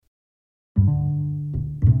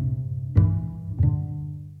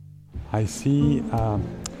I see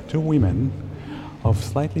two women of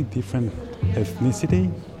slightly different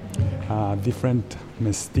ethnicity, different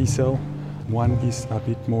mestizo. One is a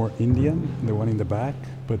bit more Indian, the one in the back,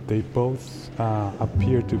 but they both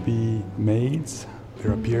appear to be maids.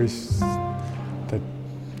 There appears that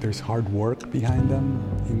there's hard work behind them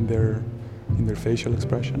in their facial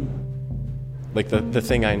expression. Like the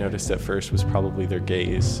thing I noticed at first was probably their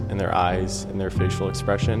gaze and their eyes and their facial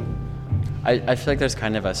expression. I feel like there's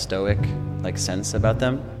kind of a stoic sense about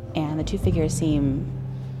them. And the two figures seem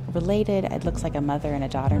related. It looks like a mother and a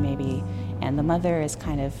daughter maybe. And the mother is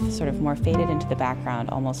kind of sort of more faded into the background,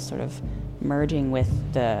 almost sort of merging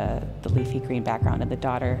with the leafy green background. And the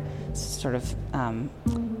daughter sort of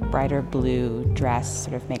brighter blue dress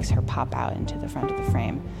sort of makes her pop out into the front of the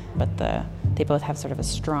frame. But they both have sort of a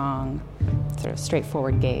strong, sort of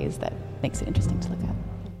straightforward gaze that makes it interesting to look at.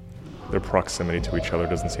 Their proximity to each other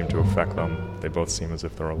doesn't seem to affect them. They both seem as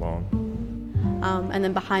if they're alone. And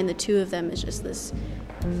then behind the two of them is just this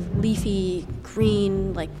leafy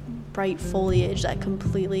green, bright foliage that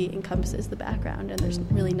completely encompasses the background, and there's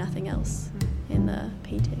really nothing else in the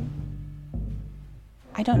painting.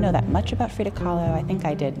 I don't know that much about Frida Kahlo. I think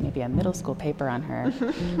I did maybe a middle school paper on her.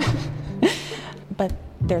 But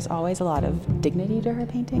there's always a lot of dignity to her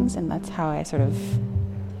paintings, and that's how I sort of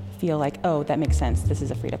feel like, oh, that makes sense. This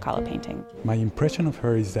is a Frida Kahlo painting. My impression of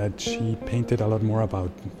her is that she painted a lot more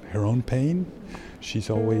about her own pain.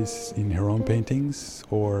 She's always in her own paintings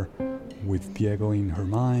or with Diego in her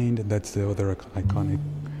mind. That's the other iconic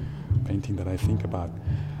painting that I think about.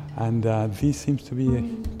 And this seems to be,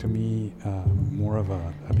 to me, more of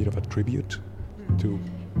a bit of a tribute to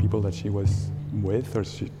people that she was with or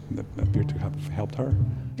that appeared to have helped her.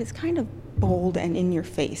 It's kind of bold and in your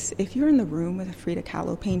face. If you're in the room with a Frida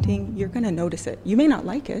Kahlo painting, you're going to notice it. You may not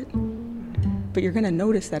like it, but you're going to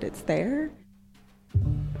notice that it's there.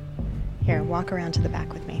 Here, walk around to the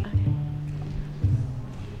back with me.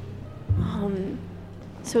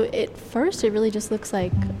 So at first it really just looks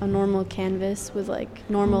like a normal canvas with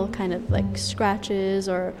normal kind of scratches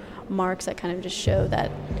or marks that kind of just show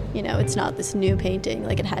that, it's not this new painting.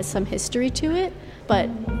 It has some history to it. But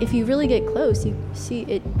if you really get close, you see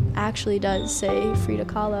it actually does say Frida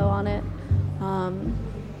Kahlo on it,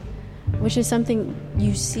 which is something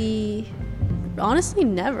you see, honestly,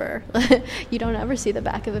 never. You don't ever see the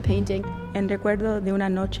back of a painting. En recuerdo de una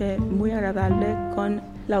noche muy agradable con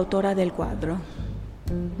la autora del cuadro.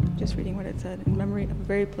 Just reading what it said. In memory of a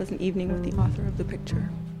very pleasant evening with the author of the picture.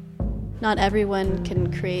 Not everyone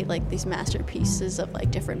can create these masterpieces of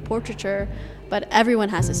different portraiture, but everyone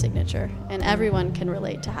has a signature, and everyone can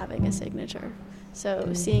relate to having a signature.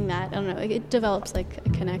 So seeing that, I don't know, it develops a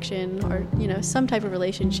connection or some type of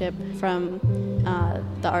relationship from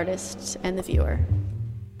the artist and the viewer.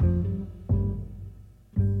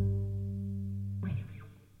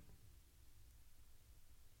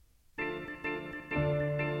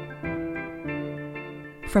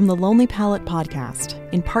 From the Lonely Palette podcast,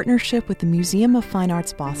 in partnership with the Museum of Fine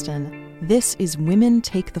Arts Boston, this is Women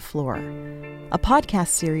Take the Floor, a podcast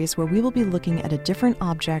series where we will be looking at a different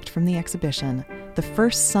object from the exhibition the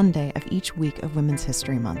first Sunday of each week of Women's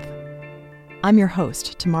History Month. I'm your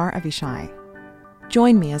host, Tamar Avishai.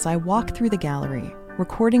 Join me as I walk through the gallery,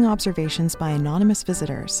 recording observations by anonymous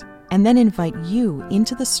visitors, and then invite you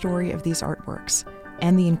into the story of these artworks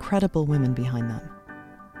and the incredible women behind them.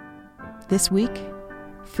 This week,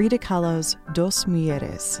 Frida Kahlo's Dos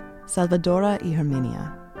Mujeres, Salvadora y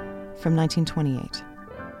Herminia, from 1928.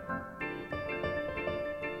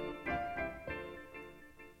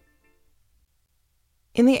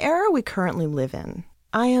 In the era we currently live in,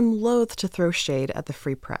 I am loath to throw shade at the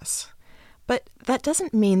Free Press. But that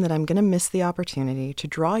doesn't mean that I'm going to miss the opportunity to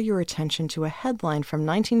draw your attention to a headline from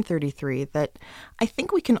 1933 that I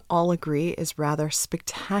think we can all agree is rather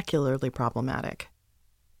spectacularly problematic.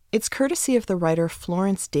 It's courtesy of the writer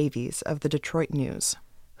Florence Davies of the Detroit News,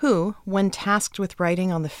 who, when tasked with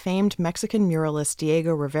writing on the famed Mexican muralist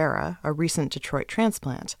Diego Rivera, a recent Detroit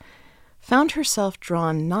transplant, found herself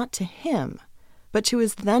drawn not to him, but to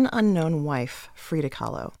his then-unknown wife, Frida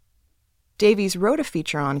Kahlo. Davies wrote a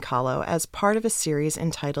feature on Kahlo as part of a series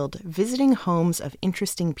entitled Visiting Homes of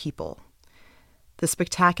Interesting People. The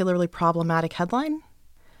spectacularly problematic headline?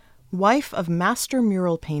 Wife of master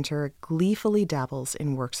mural painter gleefully dabbles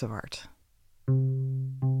in works of art.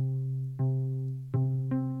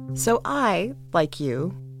 So I, like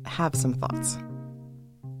you, have some thoughts.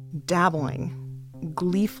 Dabbling,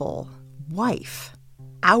 gleeful, wife,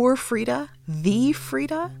 our Frida, the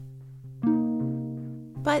Frida?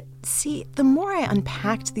 But see, the more I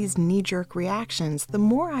unpacked these knee-jerk reactions, the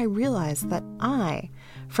more I realized that I,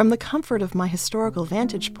 from the comfort of my historical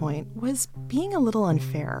vantage point, was being a little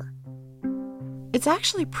unfair. It's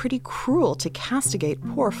actually pretty cruel to castigate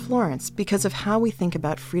poor Florence because of how we think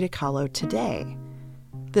about Frida Kahlo today.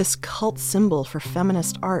 This cult symbol for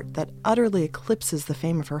feminist art that utterly eclipses the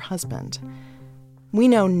fame of her husband. We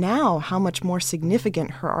know now how much more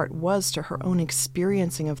significant her art was to her own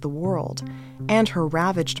experiencing of the world and her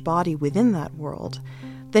ravaged body within that world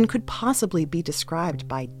than could possibly be described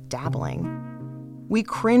by dabbling. We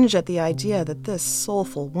cringe at the idea that this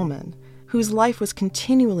soulful woman, whose life was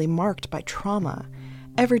continually marked by trauma,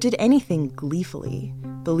 ever did anything gleefully,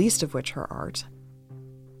 the least of which her art.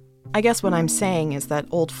 I guess what I'm saying is that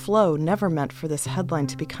old Flo never meant for this headline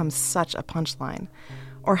to become such a punchline,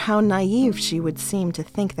 or how naive she would seem to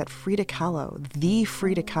think that Frida Kahlo, the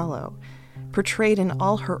Frida Kahlo, portrayed in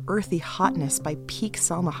all her earthy hotness by peak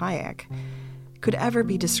Salma Hayek, could ever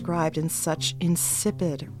be described in such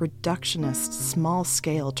insipid, reductionist,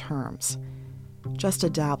 small-scale terms. Just a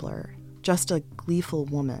dabbler, just a gleeful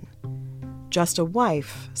woman, just a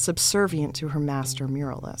wife subservient to her master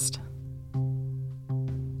muralist.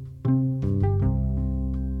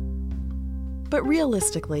 But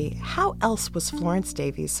realistically, how else was Florence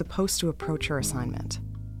Davies supposed to approach her assignment?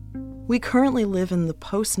 We currently live in the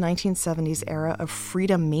post-1970s era of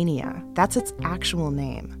Frida mania. That's its actual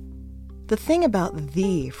name. The thing about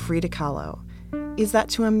the Frida Kahlo is that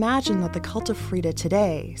to imagine that the cult of Frida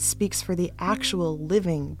today speaks for the actual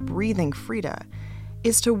living, breathing Frida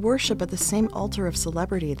is to worship at the same altar of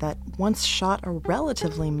celebrity that once shot a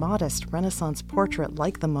relatively modest Renaissance portrait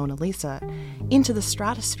like the Mona Lisa into the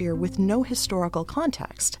stratosphere with no historical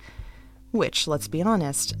context, which, let's be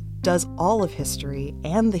honest, does all of history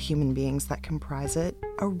and the human beings that comprise it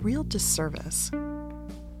a real disservice.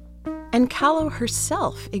 And Kahlo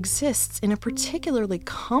herself exists in a particularly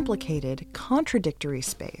complicated, contradictory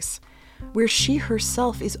space, where she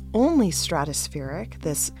herself is only stratospheric,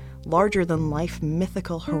 this larger-than-life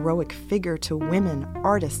mythical heroic figure to women,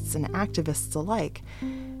 artists, and activists alike,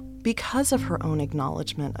 because of her own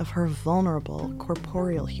acknowledgement of her vulnerable,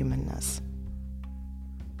 corporeal humanness.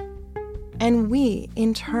 And we,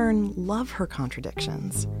 in turn, love her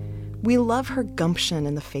contradictions. We love her gumption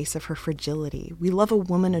in the face of her fragility. We love a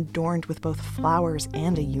woman adorned with both flowers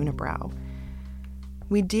and a unibrow.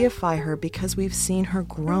 We deify her because we've seen her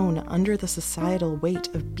groan under the societal weight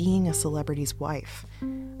of being a celebrity's wife,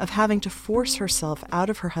 of having to force herself out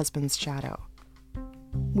of her husband's shadow.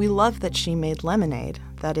 We love that she made lemonade,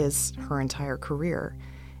 that is, her entire career,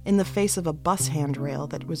 in the face of a bus handrail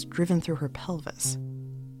that was driven through her pelvis.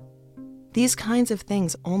 These kinds of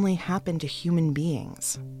things only happen to human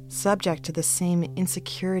beings, subject to the same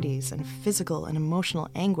insecurities and physical and emotional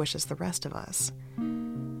anguish as the rest of us.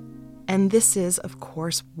 And this is, of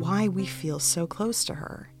course, why we feel so close to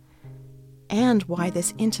her, and why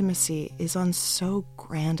this intimacy is on so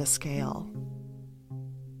grand a scale.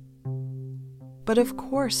 But of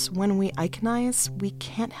course, when we iconize, we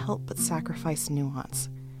can't help but sacrifice nuance.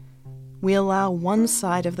 We allow one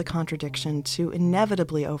side of the contradiction to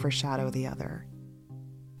inevitably overshadow the other.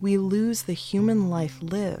 We lose the human life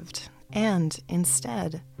lived, and,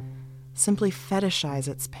 instead, simply fetishize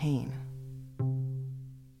its pain.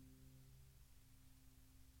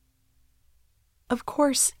 Of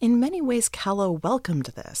course, in many ways, Kahlo welcomed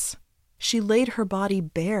this. She laid her body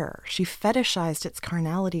bare. She fetishized its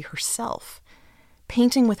carnality herself,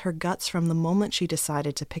 painting with her guts from the moment she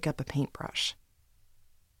decided to pick up a paintbrush.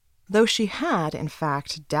 Though she had, in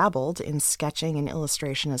fact, dabbled in sketching and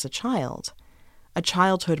illustration as a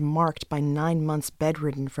childhood marked by 9 months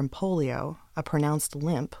bedridden from polio, a pronounced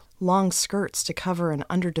limp, long skirts to cover an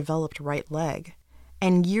underdeveloped right leg,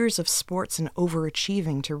 and years of sports and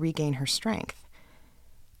overachieving to regain her strength.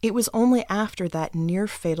 It was only after that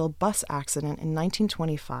near-fatal bus accident in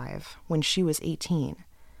 1925, when she was 18,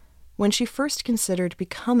 when she first considered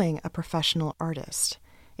becoming a professional artist,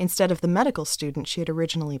 instead of the medical student she had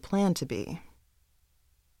originally planned to be.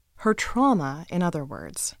 Her trauma, in other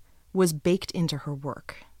words, was baked into her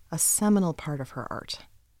work, a seminal part of her art.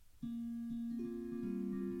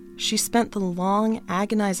 She spent the long,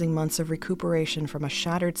 agonizing months of recuperation from a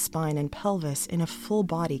shattered spine and pelvis in a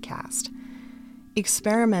full-body cast,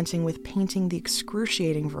 experimenting with painting the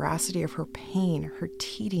excruciating veracity of her pain, her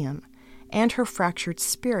tedium, and her fractured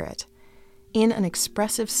spirit in an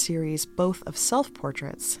expressive series both of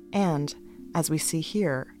self-portraits and, as we see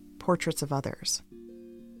here, portraits of others.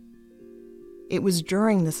 It was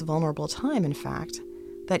during this vulnerable time, in fact,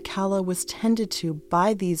 that Kahlo was tended to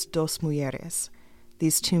by these dos mujeres,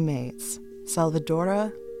 these two maids,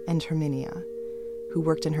 Salvadora and Herminia, who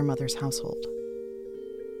worked in her mother's household.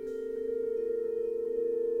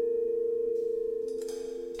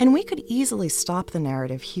 And we could easily stop the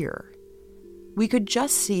narrative here. We could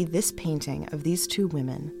just see this painting of these two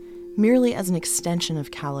women merely as an extension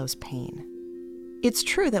of Kahlo's pain. It's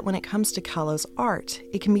true that when it comes to Kahlo's art,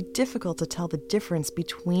 it can be difficult to tell the difference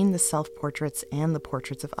between the self-portraits and the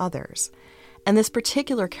portraits of others. And this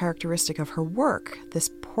particular characteristic of her work, this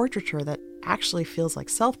portraiture that actually feels like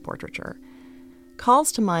self-portraiture,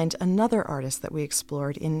 calls to mind another artist that we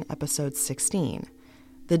explored in episode 16,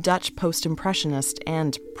 the Dutch post-impressionist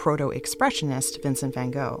and proto-expressionist Vincent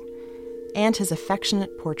van Gogh, and his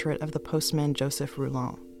affectionate portrait of the postman Joseph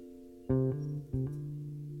Rouland.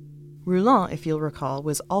 Rouland, if you'll recall,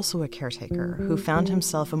 was also a caretaker who found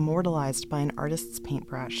himself immortalized by an artist's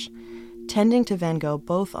paintbrush, tending to Van Gogh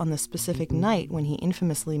both on the specific night when he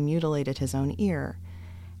infamously mutilated his own ear,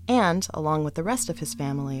 and, along with the rest of his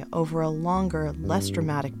family, over a longer, less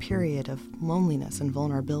dramatic period of loneliness and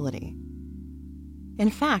vulnerability. In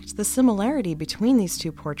fact, the similarity between these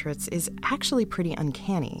two portraits is actually pretty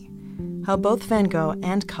uncanny. How both Van Gogh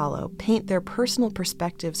and Kahlo paint their personal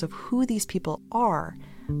perspectives of who these people are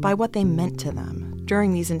by what they meant to them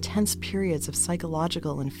during these intense periods of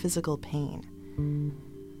psychological and physical pain.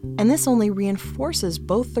 And this only reinforces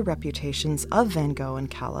both the reputations of Van Gogh and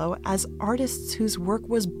Kahlo as artists whose work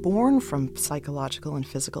was born from psychological and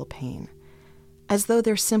physical pain, as though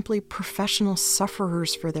they're simply professional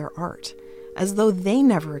sufferers for their art, as though they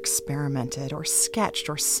never experimented or sketched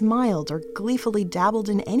or smiled or gleefully dabbled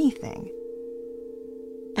in anything.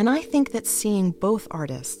 And I think that seeing both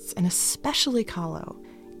artists, and especially Kahlo,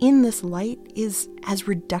 in this light is as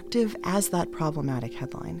reductive as that problematic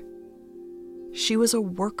headline. She was a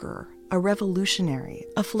worker, a revolutionary,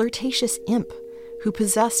 a flirtatious imp who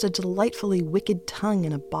possessed a delightfully wicked tongue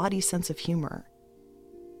and a body sense of humor.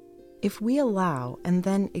 If we allow and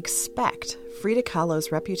then expect Frida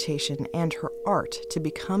Kahlo's reputation and her art to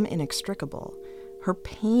become inextricable, her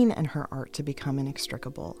pain and her art to become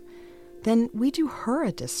inextricable, then we do her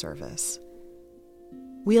a disservice.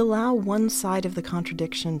 We allow one side of the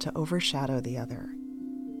contradiction to overshadow the other.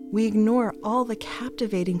 We ignore all the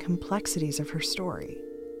captivating complexities of her story,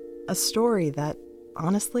 a story that,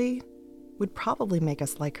 honestly, would probably make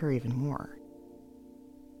us like her even more.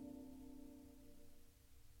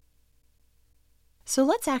 So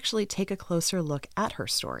let's actually take a closer look at her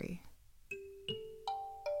story.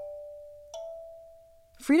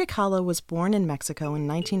 Frida Kahlo was born in Mexico in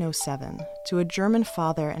 1907 to a German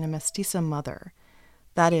father and a mestiza mother,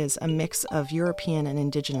 that is, a mix of European and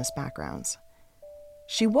indigenous backgrounds.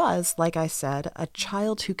 She was, like I said, a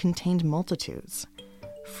child who contained multitudes,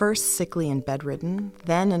 first sickly and bedridden,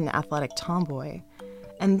 then an athletic tomboy,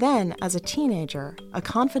 and then, as a teenager, a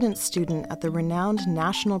confident student at the renowned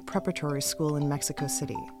National Preparatory School in Mexico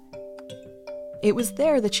City. It was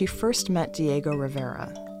there that she first met Diego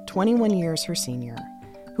Rivera, 21 years her senior,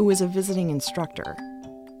 who was a visiting instructor.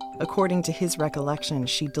 According to his recollection,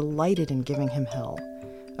 she delighted in giving him hell,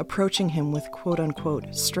 approaching him with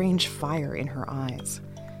quote-unquote strange fire in her eyes,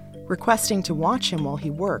 requesting to watch him while he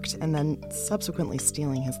worked and then subsequently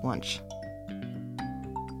stealing his lunch.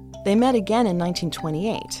 They met again in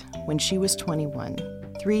 1928, when she was 21,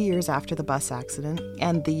 3 years after the bus accident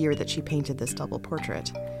and the year that she painted this double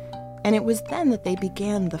portrait. And it was then that they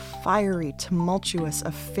began the fiery, tumultuous,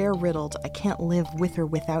 affair-riddled, I can't live with or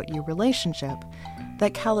without you relationship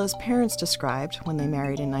that Kahlo's parents described when they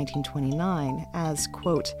married in 1929 as,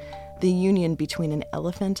 quote, the union between an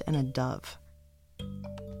elephant and a dove.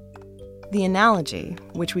 The analogy,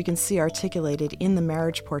 which we can see articulated in the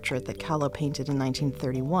marriage portrait that Kahlo painted in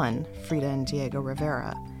 1931, Frida and Diego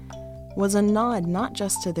Rivera, was a nod not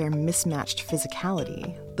just to their mismatched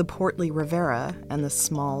physicality, the portly Rivera and the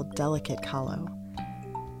small, delicate Kahlo,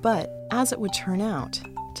 but, as it would turn out,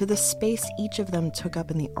 to the space each of them took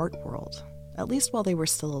up in the art world, at least while they were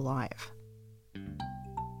still alive.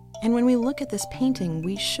 And when we look at this painting,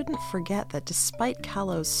 we shouldn't forget that despite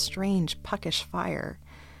Kahlo's strange, puckish fire,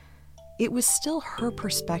 it was still her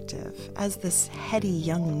perspective as this heady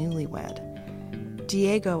young newlywed.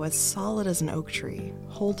 Diego as solid as an oak tree,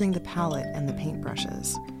 holding the palette and the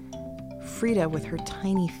paintbrushes. Frida with her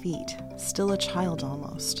tiny feet, still a child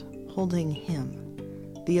almost, holding him,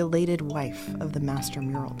 the elated wife of the master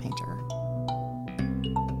mural painter.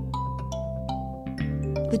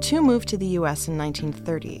 The two moved to the U.S. in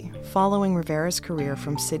 1930, following Rivera's career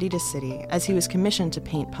from city to city as he was commissioned to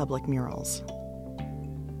paint public murals.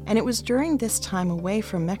 And it was during this time away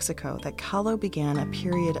from Mexico that Kahlo began a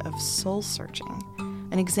period of soul-searching,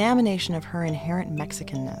 an examination of her inherent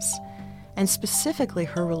Mexicanness, and specifically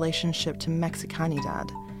her relationship to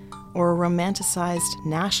Mexicanidad, or a romanticized,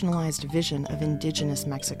 nationalized vision of indigenous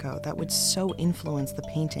Mexico that would so influence the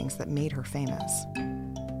paintings that made her famous.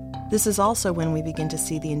 This is also when we begin to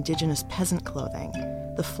see the indigenous peasant clothing,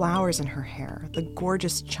 the flowers in her hair, the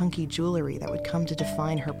gorgeous chunky jewelry that would come to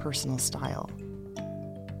define her personal style.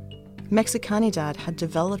 Mexicanidad had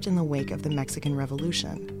developed in the wake of the Mexican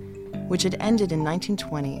Revolution, which had ended in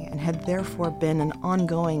 1920 and had therefore been an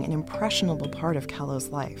ongoing and impressionable part of Kahlo's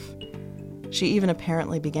life. She even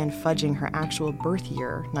apparently began fudging her actual birth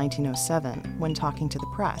year, 1907, when talking to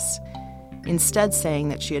the press, instead saying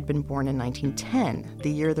that she had been born in 1910,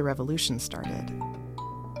 the year the revolution started.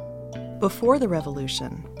 Before the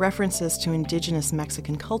revolution, references to indigenous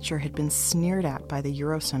Mexican culture had been sneered at by the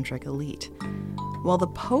Eurocentric elite, while the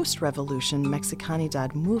post-revolution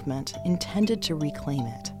Mexicanidad movement intended to reclaim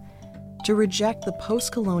it, to reject the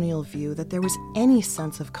post-colonial view that there was any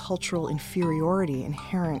sense of cultural inferiority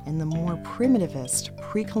inherent in the more primitivist,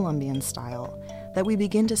 pre-Columbian style that we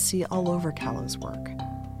begin to see all over Kahlo's work.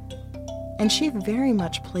 And she very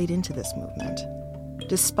much played into this movement.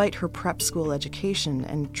 Despite her prep school education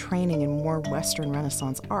and training in more Western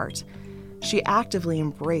Renaissance art, she actively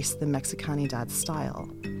embraced the Mexicanidad style,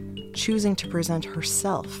 choosing to present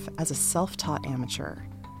herself as a self-taught amateur,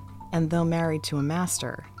 and though married to a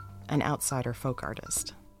master, an outsider folk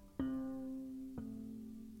artist.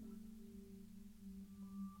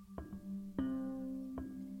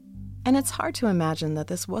 And it's hard to imagine that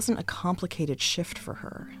this wasn't a complicated shift for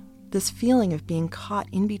her, this feeling of being caught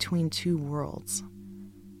in between two worlds.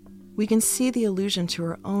 We can see the allusion to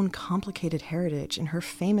her own complicated heritage in her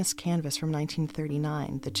famous canvas from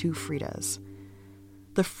 1939, The Two Fridas.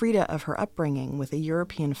 The Frida of her upbringing with a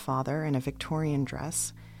European father in a Victorian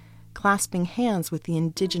dress, clasping hands with the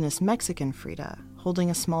indigenous Mexican Frida, holding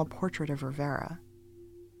a small portrait of Rivera.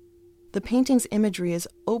 The painting's imagery is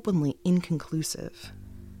openly inconclusive.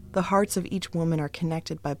 The hearts of each woman are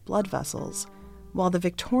connected by blood vessels, while the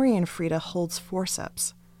Victorian Frida holds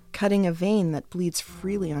forceps, cutting a vein that bleeds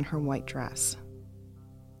freely on her white dress.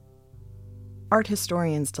 Art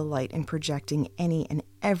historians delight in projecting any and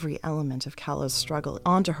every element of Kahlo's struggle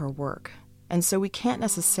onto her work, and so we can't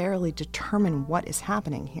necessarily determine what is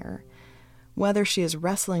happening here, whether she is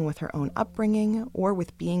wrestling with her own upbringing or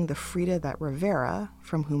with being the Frida that Rivera,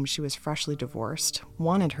 from whom she was freshly divorced,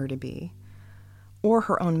 wanted her to be, or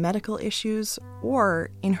her own medical issues,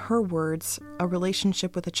 or, in her words, a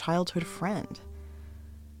relationship with a childhood friend.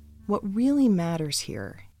 What really matters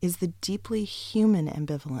here is the deeply human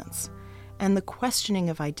ambivalence and the questioning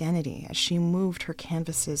of identity as she moved her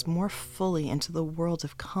canvases more fully into the world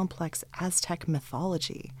of complex Aztec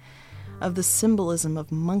mythology, of the symbolism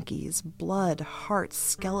of monkeys, blood, hearts,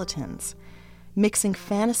 skeletons, mixing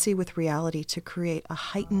fantasy with reality to create a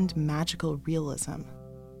heightened magical realism.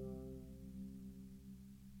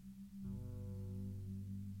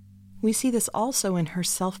 We see this also in her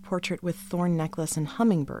self-portrait with thorn necklace and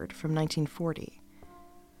hummingbird from 1940.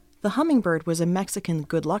 The hummingbird was a Mexican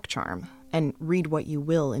good luck charm, and read what you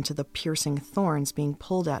will into the piercing thorns being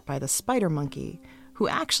pulled at by the spider monkey, who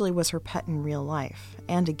actually was her pet in real life,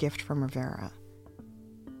 and a gift from Rivera.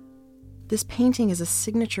 This painting is a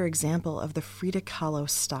signature example of the Frida Kahlo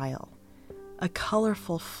style, a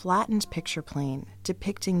colorful, flattened picture plane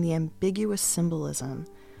depicting the ambiguous symbolism,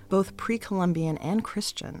 both pre-Columbian and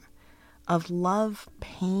Christian, of love,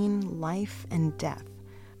 pain, life, and death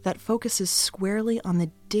that focuses squarely on the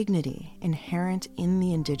dignity inherent in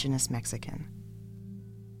the indigenous Mexican.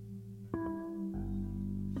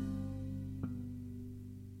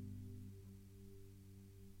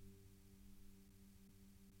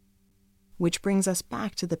 Which brings us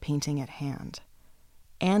back to the painting at hand,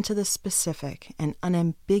 and to the specific and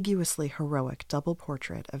unambiguously heroic double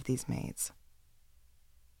portrait of these maids.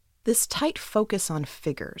 This tight focus on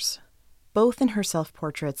figures, both in her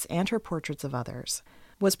self-portraits and her portraits of others,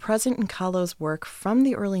 was present in Kahlo's work from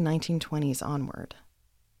the early 1920s onward.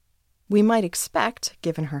 We might expect,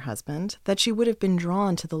 given her husband, that she would have been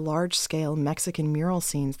drawn to the large-scale Mexican mural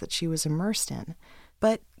scenes that she was immersed in,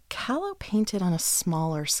 but Kahlo painted on a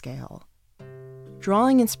smaller scale,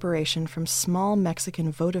 drawing inspiration from small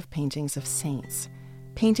Mexican votive paintings of saints,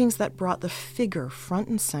 paintings that brought the figure front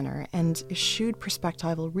and center and eschewed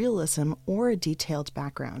perspectival realism or a detailed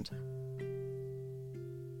background.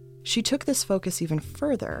 She took this focus even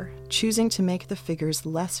further, choosing to make the figures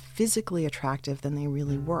less physically attractive than they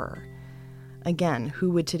really were. Again,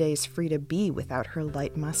 who would today's Frida be without her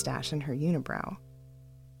light mustache and her unibrow?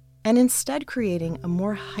 And instead creating a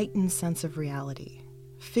more heightened sense of reality,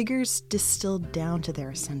 figures distilled down to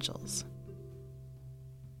their essentials.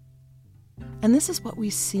 And this is what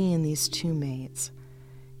we see in these two maids.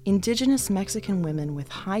 indigenous Mexican women with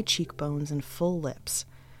high cheekbones and full lips,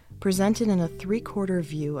 presented in a three-quarter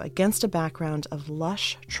view against a background of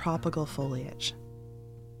lush, tropical foliage.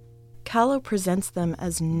 Kahlo presents them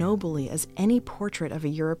as nobly as any portrait of a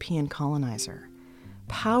European colonizer,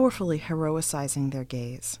 powerfully heroicizing their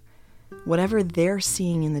gaze. Whatever they're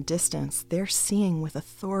seeing in the distance, they're seeing with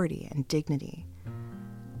authority and dignity.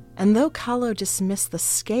 And though Kahlo dismissed the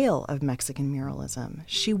scale of Mexican muralism,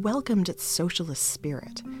 she welcomed its socialist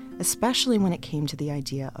spirit, especially when it came to the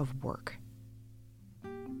idea of work.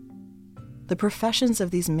 The professions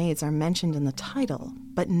of these maids are mentioned in the title,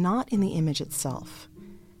 but not in the image itself.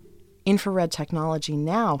 Infrared technology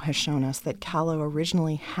now has shown us that Kahlo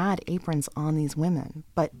originally had aprons on these women,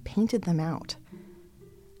 but painted them out.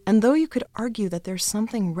 And though you could argue that there's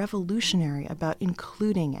something revolutionary about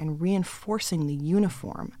including and reinforcing the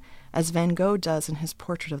uniform, as Van Gogh does in his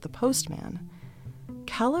portrait of the postman,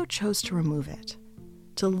 Kahlo chose to remove it,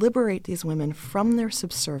 to liberate these women from their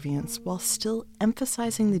subservience while still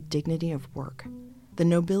emphasizing the dignity of work, the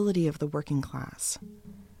nobility of the working class.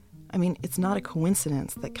 I mean, it's not a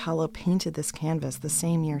coincidence that Kahlo painted this canvas the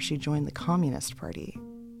same year she joined the Communist Party.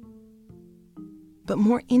 But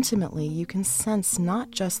more intimately, you can sense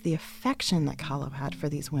not just the affection that Kahlo had for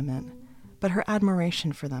these women, but her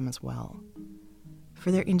admiration for them as well,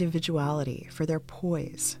 for their individuality, for their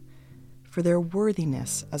poise, for their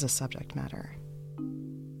worthiness as a subject matter.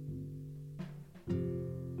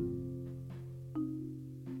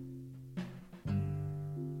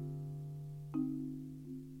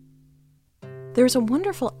 There's a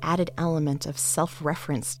wonderful added element of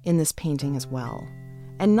self-reference in this painting as well,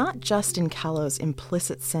 and not just in Kahlo's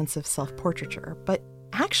implicit sense of self-portraiture, but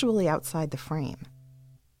actually outside the frame.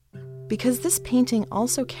 Because this painting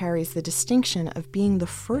also carries the distinction of being the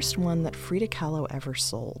first one that Frida Kahlo ever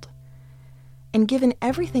sold. And given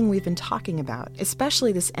everything we've been talking about,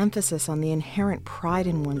 especially this emphasis on the inherent pride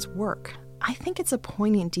in one's work, I think it's a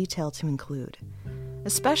poignant detail to include,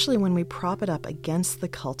 especially when we prop it up against the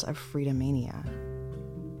cult of Frida mania.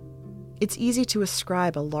 It's easy to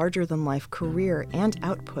ascribe a larger-than-life career and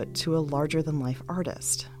output to a larger-than-life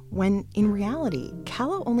artist, when in reality,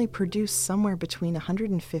 Kahlo only produced somewhere between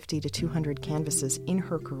 150 to 200 canvases in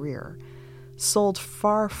her career, sold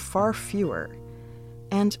far, far fewer,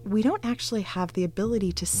 and we don't actually have the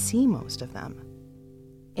ability to see most of them.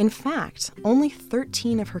 In fact, only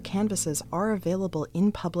 13 of her canvases are available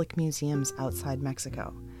in public museums outside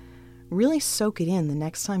Mexico. Really soak it in the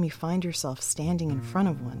next time you find yourself standing in front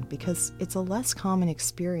of one, because it's a less common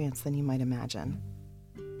experience than you might imagine.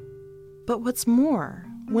 But what's more,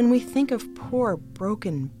 when we think of poor,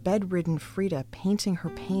 broken, bedridden Frida painting her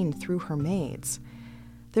pain through her maids,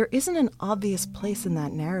 there isn't an obvious place in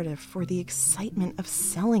that narrative for the excitement of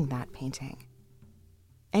selling that painting.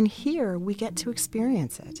 And here we get to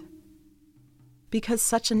experience it. Because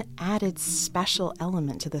such an added special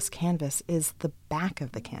element to this canvas is the back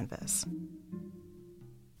of the canvas.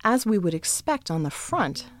 As we would expect on the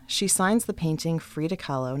front, she signs the painting Frida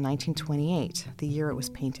Kahlo, 1928, the year it was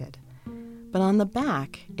painted. But on the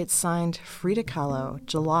back, it's signed Frida Kahlo,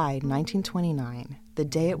 July 1929, the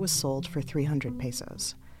day it was sold for 300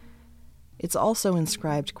 pesos. It's also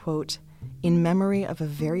inscribed, quote, "In memory of a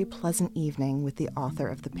very pleasant evening with the author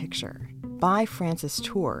of the picture," by Francis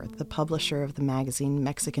Tour, the publisher of the magazine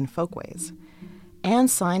Mexican Folkways, and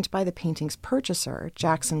signed by the painting's purchaser,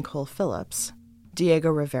 Jackson Cole Phillips, Diego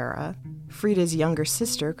Rivera, Frida's younger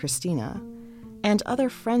sister, Cristina, and other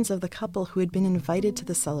friends of the couple who had been invited to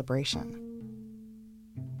the celebration.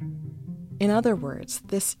 In other words,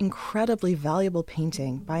 this incredibly valuable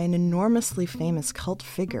painting by an enormously famous cult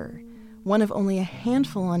figure, one of only a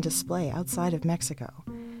handful on display outside of Mexico,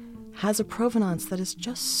 has a provenance that is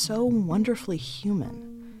just so wonderfully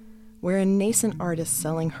human, where a nascent artist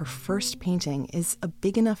selling her first painting is a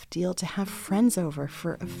big enough deal to have friends over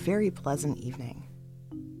for a very pleasant evening.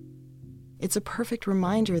 It's a perfect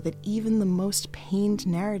reminder that even the most pained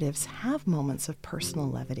narratives have moments of personal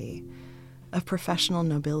levity, of professional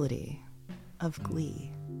nobility, of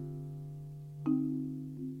glee.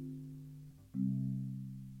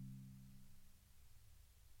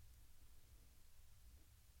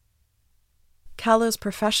 Kahlo's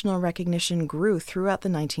professional recognition grew throughout the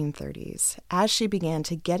 1930s as she began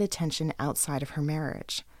to get attention outside of her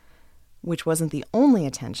marriage, which wasn't the only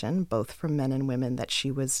attention, both from men and women, that she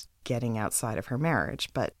was getting outside of her marriage,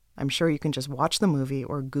 but I'm sure you can just watch the movie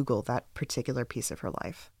or Google that particular piece of her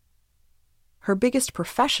life. Her biggest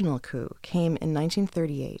professional coup came in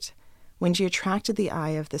 1938, when she attracted the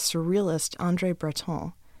eye of the surrealist André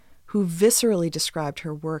Breton, who viscerally described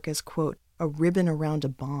her work as, quote, "a ribbon around a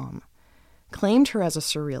bomb," claimed her as a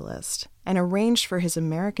surrealist, and arranged for his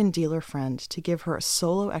American dealer friend to give her a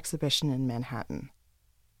solo exhibition in Manhattan.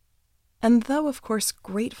 And though, of course,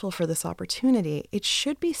 grateful for this opportunity, it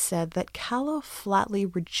should be said that Kahlo flatly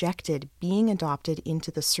rejected being adopted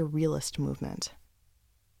into the surrealist movement.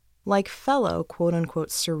 Like fellow quote-unquote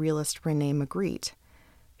surrealist René Magritte,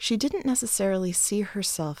 she didn't necessarily see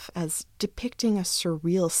herself as depicting a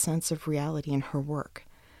surreal sense of reality in her work,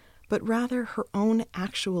 but rather her own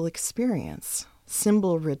actual experience,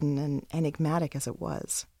 symbol-ridden and enigmatic as it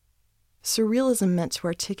was. Surrealism meant to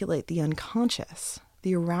articulate the unconscious,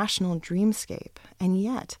 the irrational dreamscape, and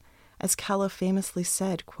yet, as Kahlo famously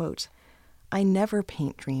said, quote, "I never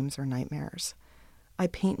paint dreams or nightmares. I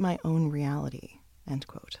paint my own reality," end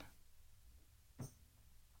quote.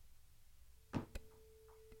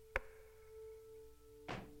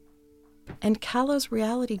 And Kahlo's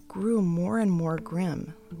reality grew more and more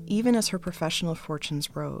grim, even as her professional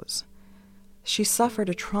fortunes rose. She suffered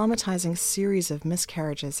a traumatizing series of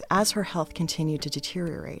miscarriages as her health continued to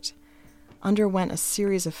deteriorate, underwent a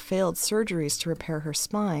series of failed surgeries to repair her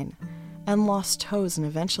spine, and lost toes and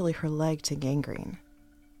eventually her leg to gangrene.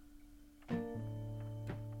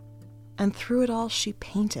 And through it all, she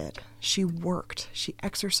painted, she worked, she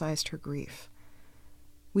exercised her grief.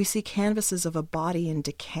 We see canvases of a body in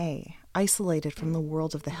decay, isolated from the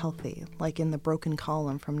world of the healthy, like in The Broken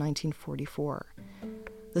Column from 1944.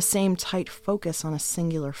 The same tight focus on a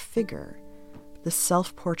singular figure, the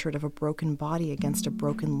self-portrait of a broken body against a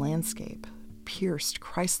broken landscape, pierced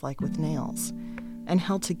Christ-like with nails, and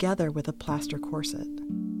held together with a plaster corset.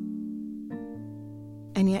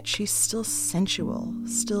 And yet she's still sensual,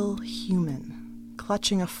 still human,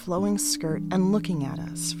 clutching a flowing skirt and looking at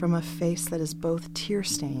us from a face that is both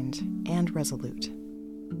tear-stained and resolute.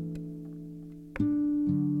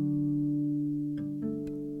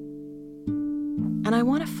 And I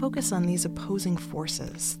want to focus on these opposing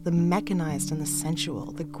forces, the mechanized and the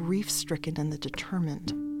sensual, the grief-stricken and the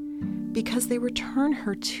determined, because they return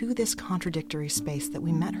her to this contradictory space that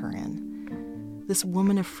we met her in, this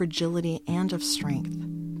woman of fragility and of strength,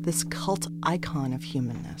 this cult icon of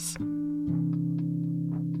humanness.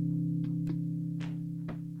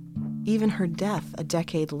 Even her death a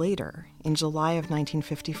decade later, in July of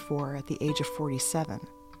 1954 at the age of 47,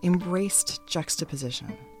 embraced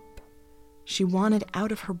juxtaposition. She wanted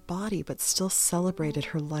out of her body but still celebrated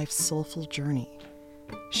her life's soulful journey.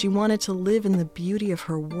 She wanted to live in the beauty of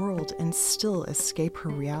her world and still escape her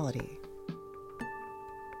reality.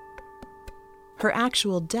 Her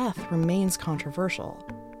actual death remains controversial.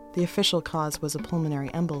 The official cause was a pulmonary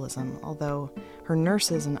embolism, although her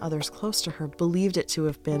nurses and others close to her believed it to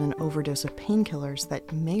have been an overdose of painkillers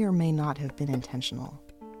that may or may not have been intentional.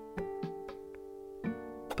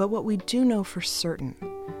 But what we do know for certain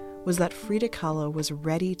was that Frida Kahlo was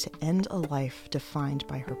ready to end a life defined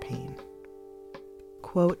by her pain.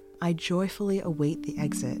 Quote, "I joyfully await the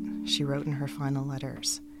exit," she wrote in her final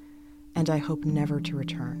letters, "and I hope never to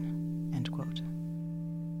return," end quote.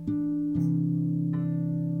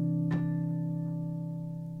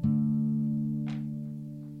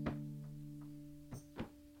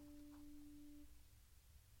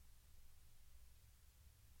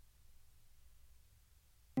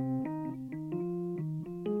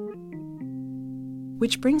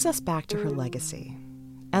 Which brings us back to her legacy,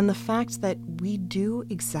 and the fact that we do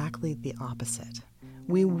exactly the opposite.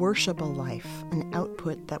 We worship a life, an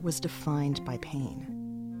output that was defined by pain.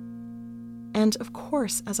 And of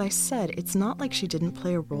course, as I said, it's not like she didn't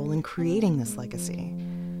play a role in creating this legacy.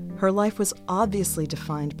 Her life was obviously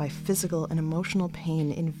defined by physical and emotional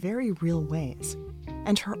pain in very real ways,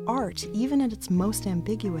 and her art, even at its most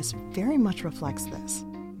ambiguous, very much reflects this.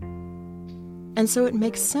 And so it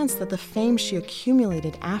makes sense that the fame she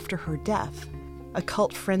accumulated after her death, a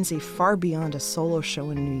cult frenzy far beyond a solo show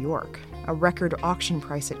in New York, a record auction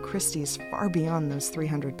price at Christie's far beyond those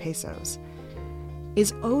 300 pesos,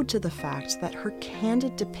 is owed to the fact that her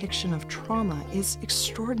candid depiction of trauma is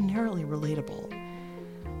extraordinarily relatable,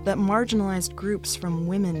 that marginalized groups from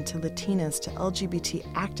women to Latinas to LGBT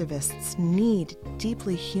activists need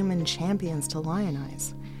deeply human champions to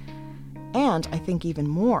lionize. And I think even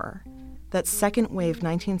more, that second-wave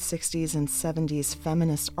 1960s and 70s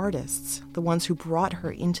feminist artists, the ones who brought her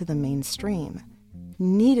into the mainstream,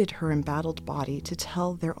 needed her embattled body to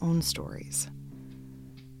tell their own stories.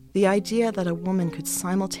 The idea that a woman could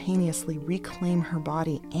simultaneously reclaim her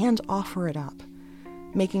body and offer it up,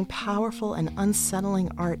 making powerful and unsettling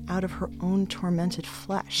art out of her own tormented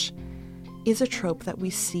flesh, is a trope that we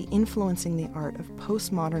see influencing the art of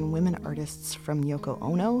postmodern women artists from Yoko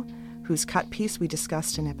Ono, whose cut piece we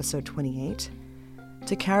discussed in episode 28,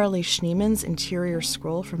 to Carolee Schneemann's Interior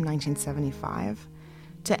Scroll from 1975,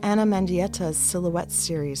 to Anna Mandietta's Silhouette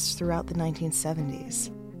series throughout the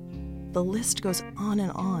 1970s. The list goes on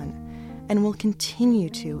and will continue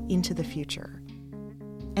to into the future.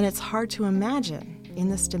 And it's hard to imagine in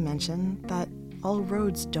this dimension that all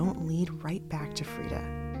roads don't lead right back to Frida.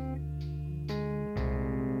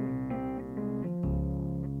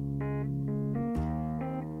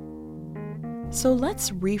 So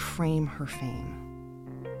let's reframe her fame.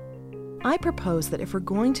 I propose that if we're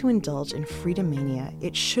going to indulge in Frida mania,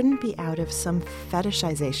 it shouldn't be out of some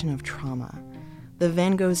fetishization of trauma, the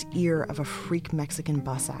Van Gogh's ear of a freak Mexican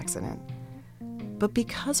bus accident, but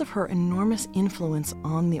because of her enormous influence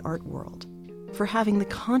on the art world, for having the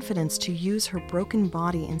confidence to use her broken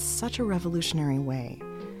body in such a revolutionary way,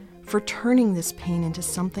 for turning this pain into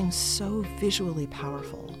something so visually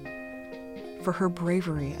powerful, for her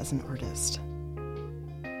bravery as an artist.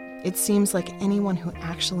 It seems like anyone who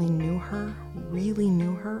actually knew her, really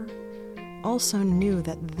knew her, also knew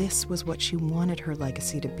that this was what she wanted her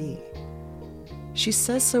legacy to be. She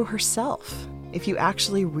says so herself, if you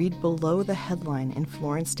actually read below the headline in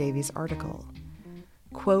Florence Davies' article.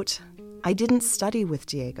 Quote, "I didn't study with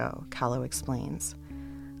Diego," Kahlo explains.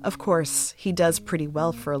 "Of course, he does pretty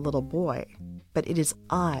well for a little boy, but it is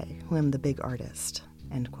I who am the big artist,"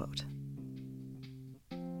 end quote.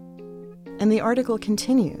 And the article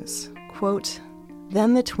continues, quote,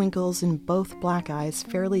 "Then the twinkles in both black eyes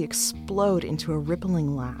fairly explode into a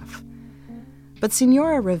rippling laugh. But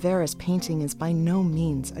Signora Rivera's painting is by no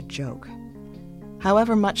means a joke.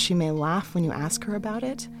 However much she may laugh when you ask her about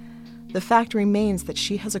it, the fact remains that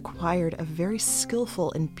she has acquired a very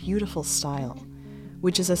skillful and beautiful style,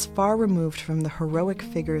 which is as far removed from the heroic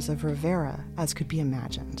figures of Rivera as could be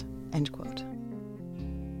imagined," end quote.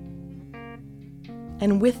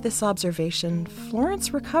 And with this observation,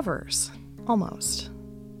 Florence recovers, almost.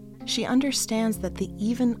 She understands that the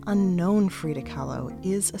even unknown Frida Kahlo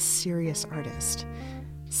is a serious artist,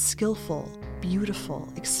 skillful, beautiful,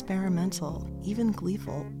 experimental, even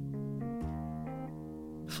gleeful.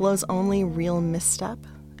 Flo's only real misstep,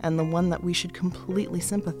 and the one that we should completely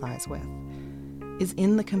sympathize with, is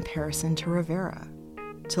in the comparison to Rivera,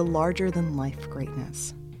 to larger-than-life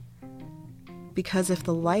greatness. Because if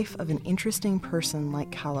the life of an interesting person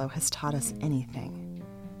like Kahlo has taught us anything,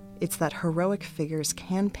 it's that heroic figures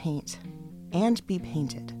can paint and be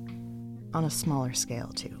painted on a smaller scale,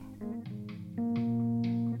 too.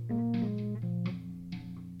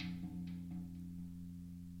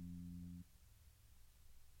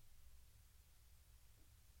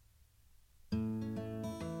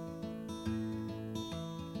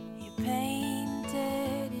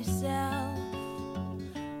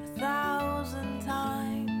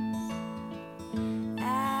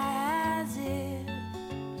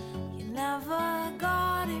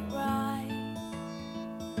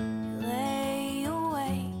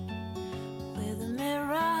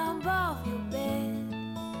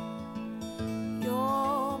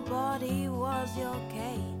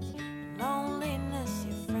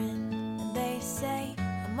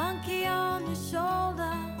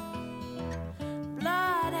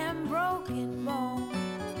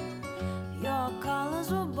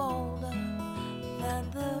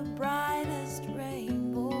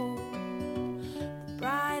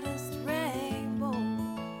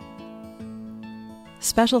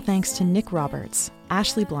 Special thanks to Nick Roberts,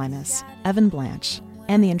 Ashley Blymus, Evan Blanche,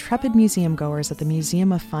 and the intrepid museum goers at the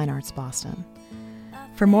Museum of Fine Arts Boston.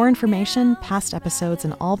 For more information, past episodes,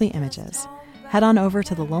 and all the images, head on over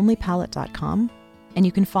to thelonelypalette.com, and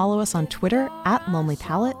you can follow us on Twitter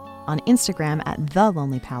 @LonelyPalette, on Instagram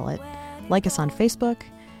 @TheLonelyPalette, like us on Facebook,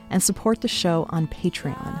 and support the show on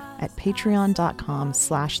Patreon at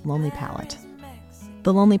patreon.com/LonelyPalette.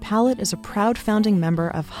 The Lonely Palette is a proud founding member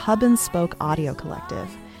of Hub and Spoke Audio Collective,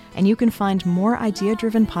 and you can find more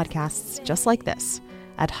idea-driven podcasts just like this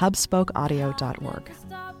at hubspokeaudio.org.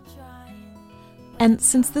 And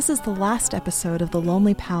since this is the last episode of the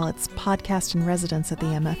Lonely Palette's podcast in residence at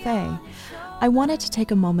the MFA, I wanted to take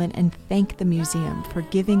a moment and thank the museum for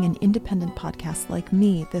giving an independent podcast like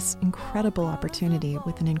me this incredible opportunity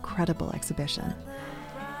with an incredible exhibition.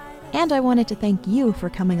 And I wanted to thank you for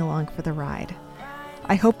coming along for the ride.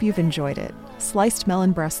 I hope you've enjoyed it, sliced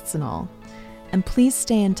melon breasts and all. And please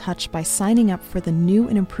stay in touch by signing up for the new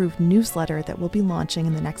and improved newsletter that we'll be launching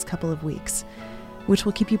in the next couple of weeks, which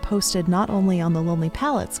will keep you posted not only on the Lonely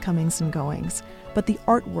Palette's comings and goings, but the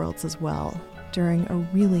art worlds as well, during a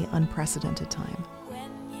really unprecedented time.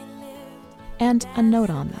 And a note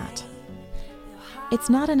on that. It's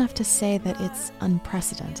not enough to say that it's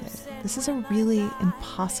unprecedented. This is a really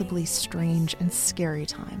impossibly strange and scary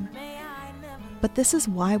time. But this is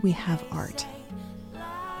why we have art.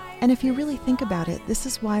 And if you really think about it, this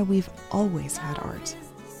is why we've always had art.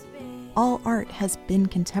 All art has been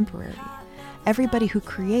contemporary. Everybody who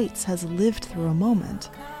creates has lived through a moment.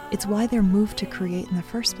 It's why they're moved to create in the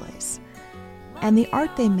first place. And the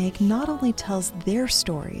art they make not only tells their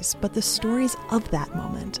stories, but the stories of that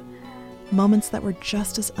moment. Moments that were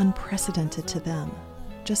just as unprecedented to them,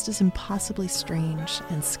 just as impossibly strange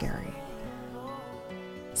and scary.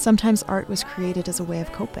 Sometimes art was created as a way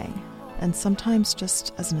of coping, and sometimes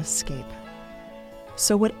just as an escape.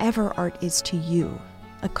 So whatever art is to you,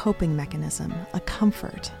 a coping mechanism, a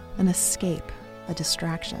comfort, an escape, a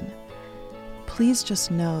distraction, please just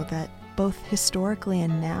know that both historically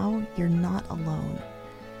and now, you're not alone.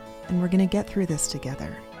 And we're going to get through this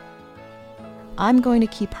together. I'm going to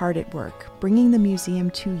keep hard at work, bringing the museum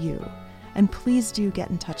to you, and please do get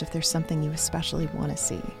in touch if there's something you especially want to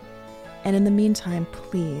see. And in the meantime,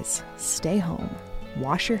 please stay home,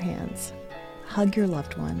 wash your hands, hug your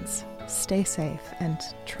loved ones, stay safe, and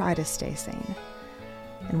try to stay sane.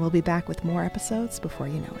 And we'll be back with more episodes before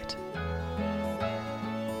you know it.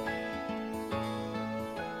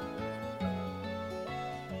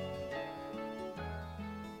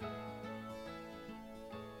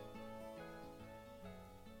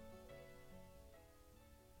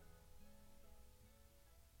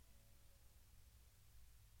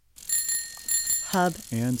 Hub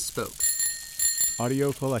and Spoke.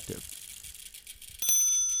 Audio Collective.